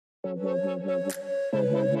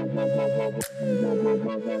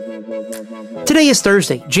Today is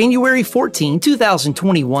Thursday, January 14,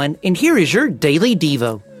 2021, and here is your Daily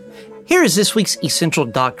Devo. Here is this week's essential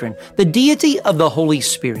doctrine, the deity of the Holy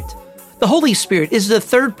Spirit. The Holy Spirit is the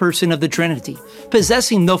third person of the Trinity,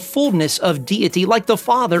 possessing the fullness of deity like the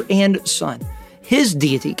Father and Son. His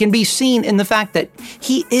deity can be seen in the fact that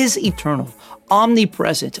He is eternal,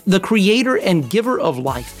 omnipresent, the creator and giver of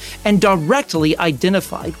life, and directly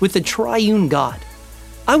identified with the triune God.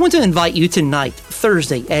 I want to invite you tonight,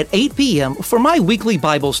 Thursday at 8 p.m. for my weekly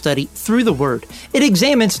Bible study Through the Word. It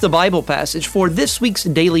examines the Bible passage for this week's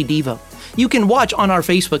Daily Devo. You can watch on our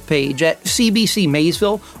Facebook page at CBC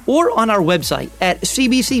Maysville or on our website at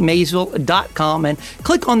cbcmaysville.com and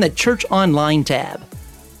click on the Church Online tab.